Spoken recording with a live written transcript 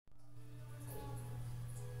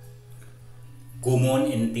Common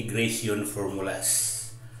integration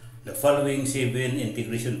formulas. The following 7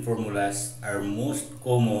 integration formulas are most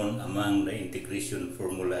common among the integration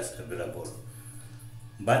formulas available.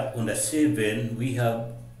 But on the 7, we have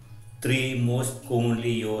 3 most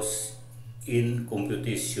commonly used in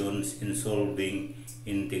computations in solving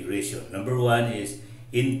integration. Number 1 is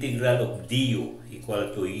integral of du equal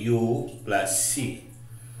to u plus c.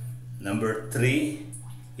 Number 3,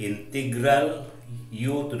 integral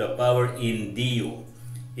u to the power n du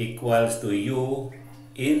equals to u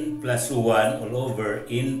n plus 1 all over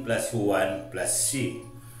n plus 1 plus c.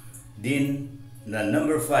 Then, the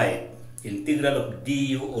number 5, integral of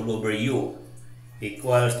du all over u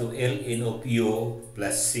equals to ln of u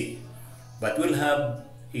plus c. But we'll have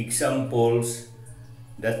examples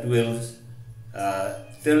that will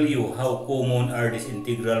tell you how common are these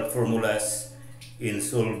integral formulas in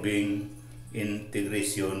solving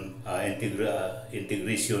integration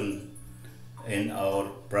in our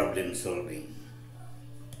problem solving.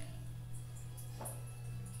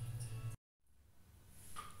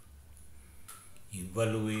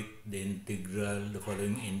 Evaluate the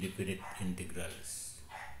following indefinite integrals.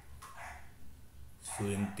 So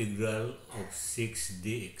integral of 6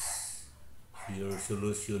 dx, your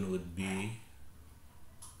solution would be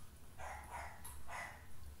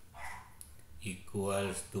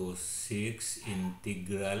equals to 6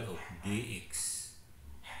 integral of dx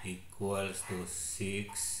equals to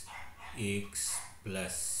 6x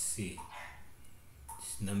plus c.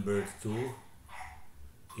 Number 2,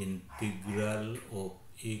 integral of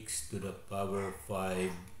x to the power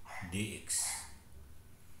 5 dx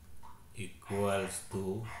equals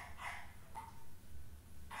to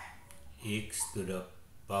x to the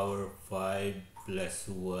power 5 plus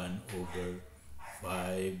 1 over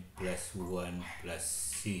 5 plus 1 plus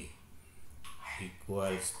c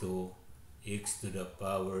equals to x to the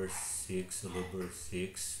power 6 all over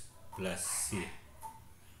 6 plus c.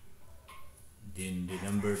 Then the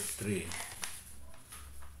number 3,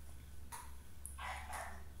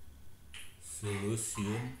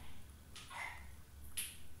 solution.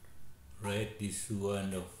 Write this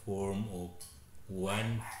one the form of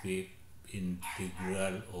 1/5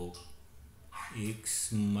 integral of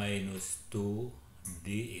x minus 2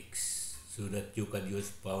 dx, so that you can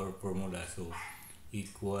use power formula. So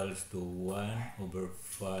equals to 1 over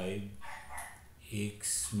 5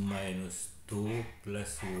 x minus 2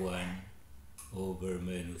 plus 1 over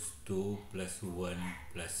minus 2 plus 1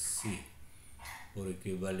 plus c, or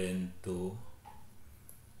equivalent to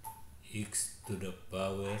x to the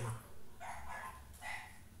power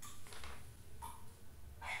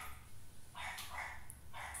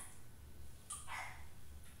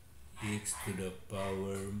x to the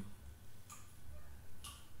power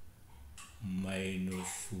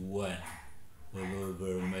minus 1 all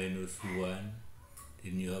over minus 1.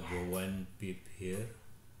 Then you have a 1/5 here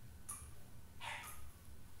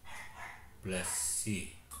plus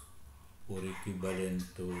c, or equivalent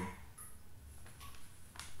to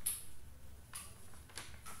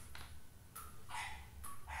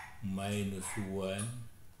minus 1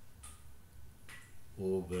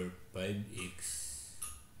 over 5x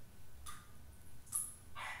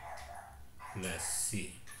plus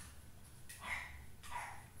c.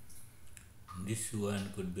 This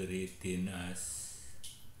one could be written as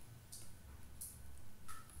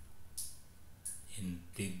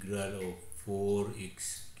integral of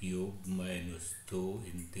 4x cubed minus 2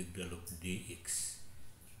 integral of dx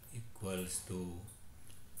equals to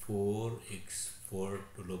 4x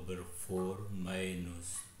fourth all over 4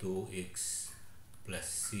 minus 2x plus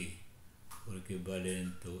c, or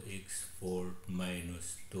equivalent to x fourth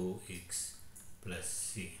minus 2x plus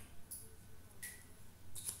c.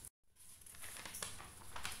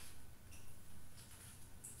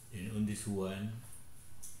 And on this one,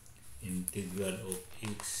 integral of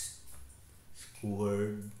x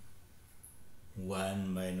squared 1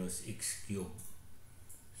 minus x cubed.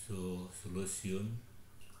 So solution,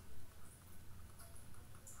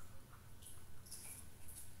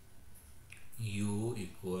 u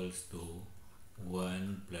equals to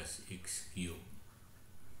 1 plus x cubed,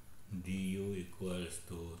 du equals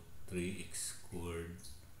to 3x squared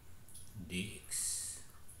dx.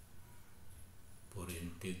 For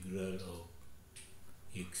integral of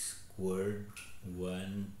x squared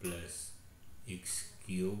 1 plus x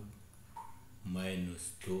cubed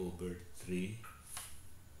minus 2 over 3,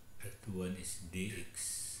 that one is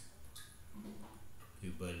dx,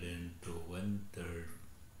 equivalent to 1/3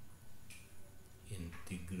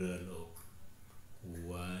 integral of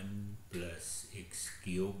 1 plus x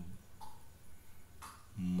cubed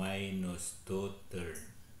minus 2/3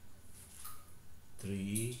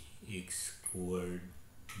 3x upward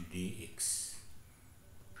dx.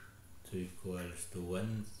 So equals to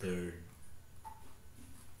 1/3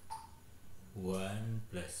 1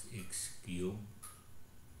 plus x cubed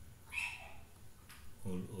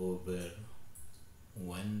all over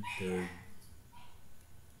 1/3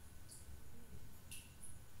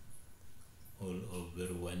 all over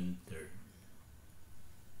 1/3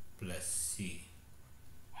 plus c,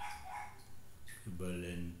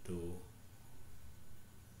 equivalent to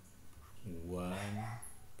 1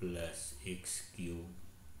 plus x cubed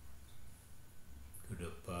to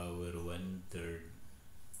the power 1/3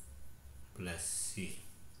 plus c.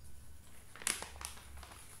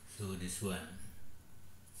 So this one,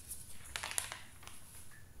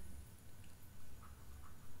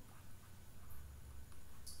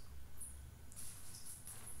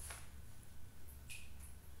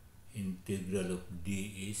 integral of d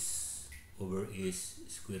is over s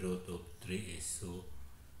square root of 3s. So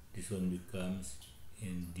this one becomes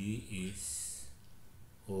in d is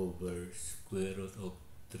over square root of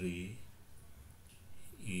 3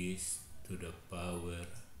 is to the power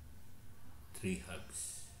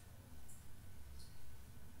 3/2.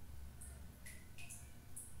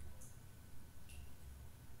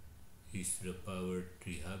 Is to the power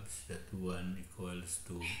 3/2. That one equals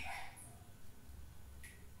to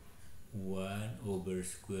 1 over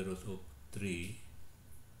square root of 3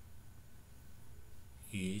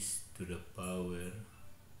 is to the power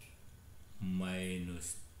minus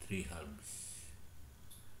 3/2.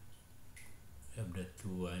 Have that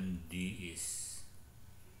one, d is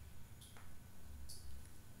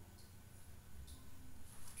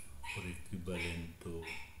or equivalent to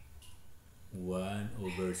 1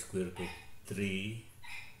 over square root of 3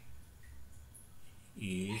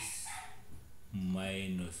 is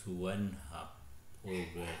minus 1/2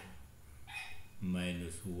 over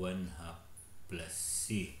minus 1/2 plus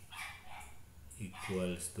c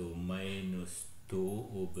equals to minus 2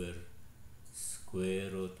 over square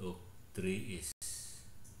root of 3 is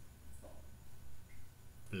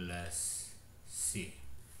plus c.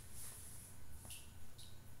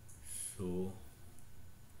 So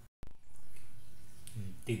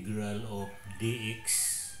integral of dx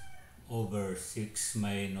over 6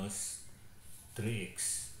 minus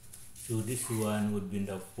 3x. So this one would be in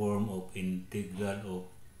the form of integral of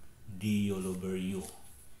d all over u.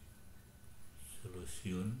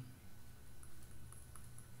 Solution.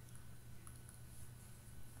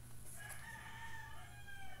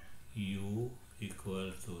 U equal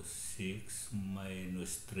to 6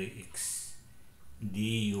 minus 3x.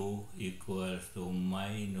 du equals to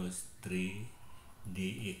minus 3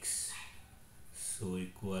 dx. So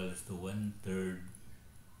equals to 1/3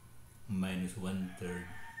 minus 1/3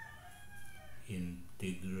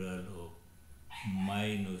 integral of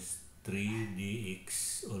minus 3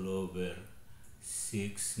 dx all over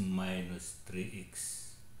 6 minus 3x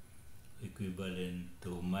equivalent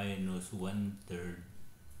to minus 1/3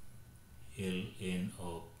 ln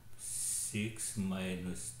of 6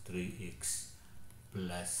 minus 3x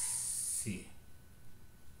plus c.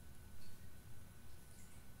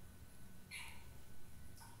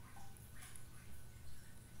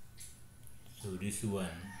 So this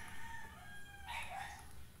one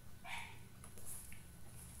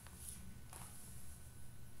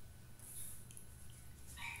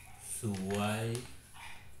so y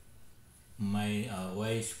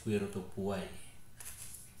square root of y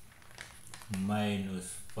minus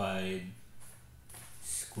 5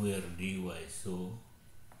 square dy. So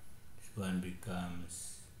this one becomes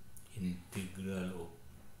integral of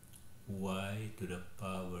y to the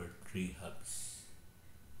power 3/2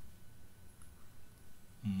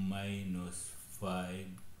 minus 5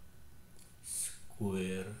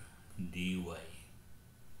 square dy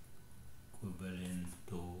equivalent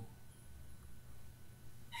to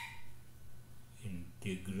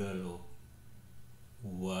integral of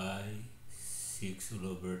y 6 all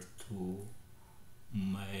over 2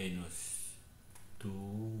 minus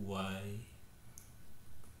 2y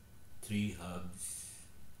 3/2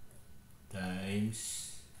 times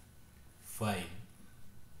 5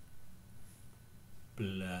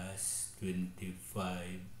 plus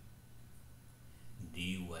 25 dy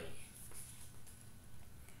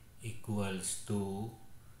equals to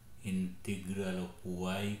integral of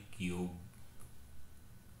y cubed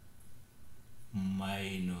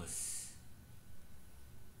minus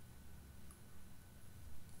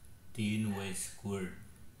 10y squared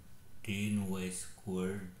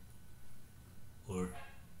or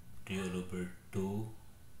 3 all over 2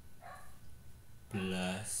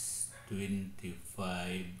 plus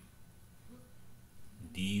 25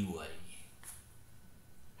 dy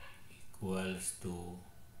equals to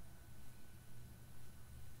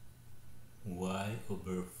y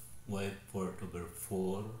fourth over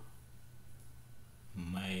 4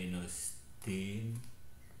 minus 10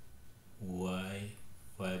 y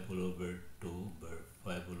 5 all over 2 over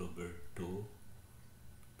 5 all over 2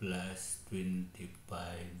 plus 25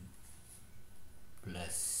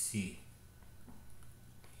 plus c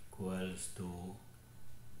equals to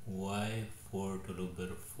y fourth all over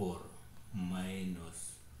 4 minus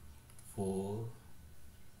 4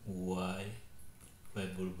 y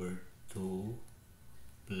 5 over 2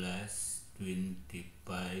 plus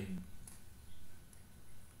 25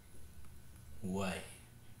 y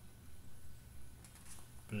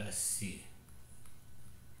plus c.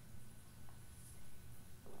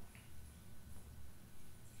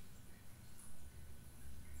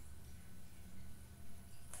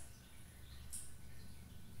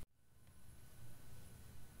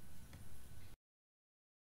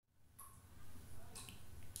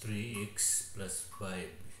 Three x plus 5,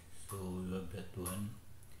 so we have that one.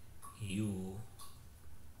 U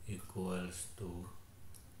equals to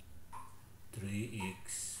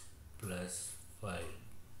 3x plus 5,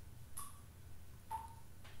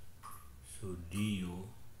 so du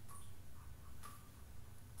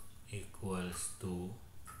equals to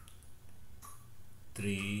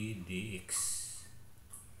 3 dx,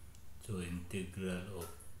 so integral of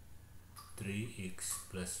 3x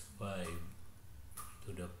plus 5 to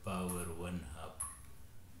the power 1/2.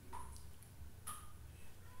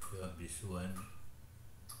 You have this one,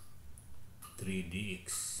 3 dx,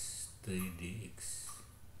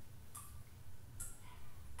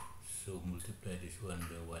 so multiply this one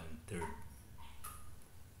by 1/3,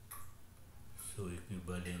 so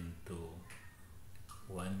equivalent to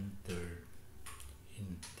 1/3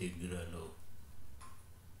 integral of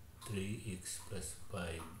 3x plus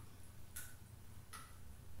 5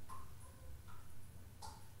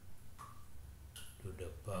 to the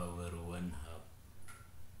power 1/2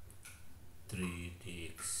 3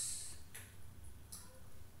 dx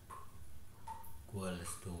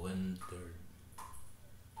equals to 1/3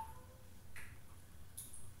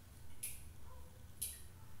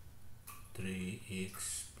 3x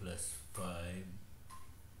plus 5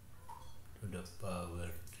 to the power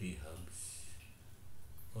 3/2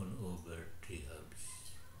 all over 3/2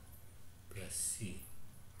 plus c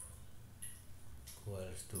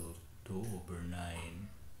equals to 2 over 9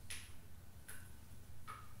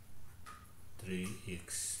 3x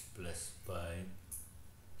plus 5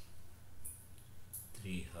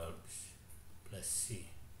 3/2 plus c.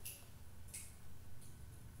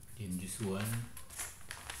 In this one,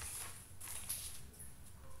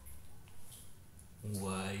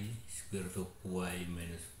 y square root of y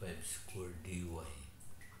minus 5 square dy,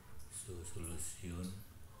 so solution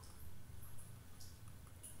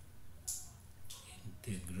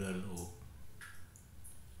integral of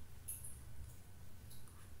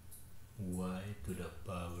y to the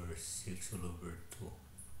power 6 all over 2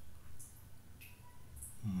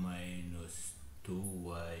 minus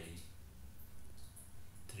 2y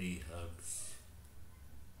 3/2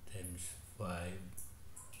 times 5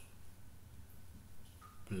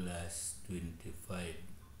 plus 25,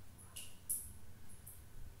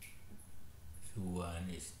 so 1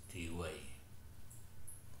 is dy,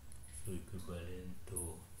 so equivalent to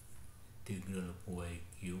integral of y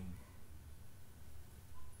cubed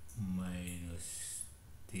minus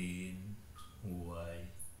 10y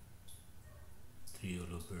 3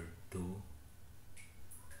 all over 2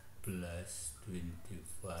 plus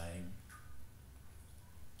 25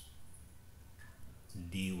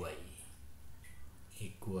 dy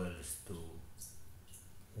equals to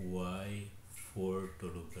y 4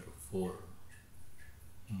 all over 4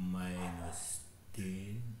 minus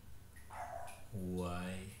 10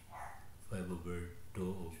 y 5 over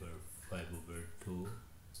 2 over 5 over 2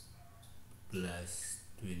 plus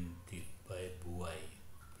 25y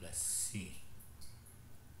plus c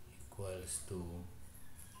equals to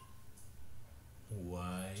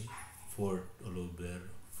y 4 all over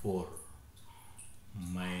 4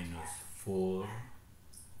 minus 4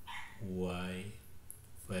 y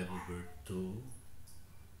 5 over 2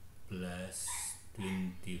 plus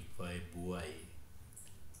 25y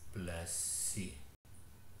plus